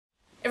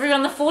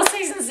Everyone, the Four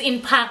Seasons in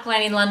Park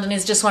Lane in London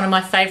is just one of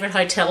my favourite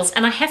hotels,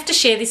 and I have to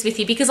share this with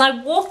you because I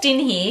walked in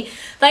here.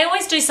 They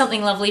always do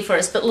something lovely for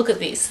us, but look at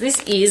this.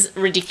 This is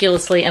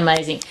ridiculously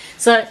amazing.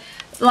 So,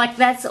 like,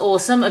 that's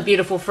awesome, a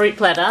beautiful fruit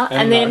platter,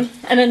 and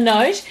a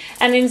note.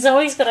 And then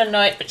Zoe's got a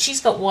note, but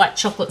she's got white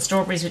chocolate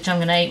strawberries, which I'm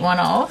going to eat one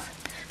of.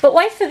 But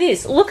wait for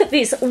this. Look at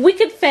this.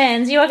 Wicked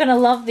fans, you are going to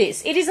love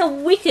this. It is a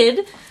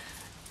wicked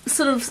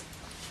sort of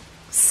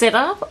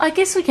setup. I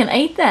guess we can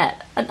eat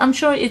that. I'm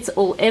sure it's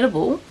all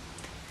edible.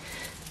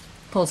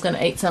 Paul's going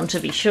to eat some to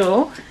be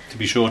sure. To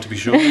be sure.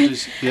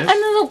 Yes. And the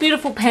little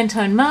beautiful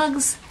Pantone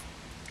mugs.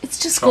 It's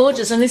just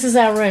gorgeous. And this is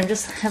our room.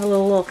 Just have a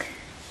little look.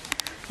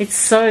 It's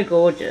so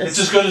gorgeous. It's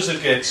as good as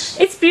it gets.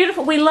 It's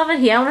beautiful. We love it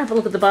here. I want to have a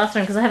look at the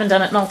bathroom because I haven't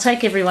done it, and I'll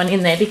take everyone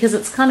in there because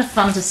it's kind of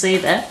fun to see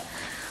that.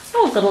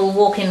 Oh, we've got a little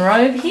walk-in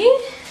robe here.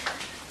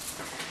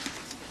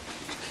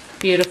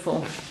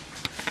 Beautiful.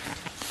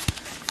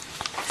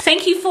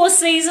 Thank you, Four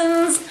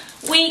Seasons.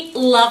 We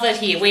love it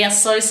here. We are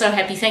so, so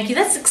happy. Thank you.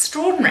 That's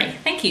extraordinary.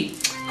 Thank you.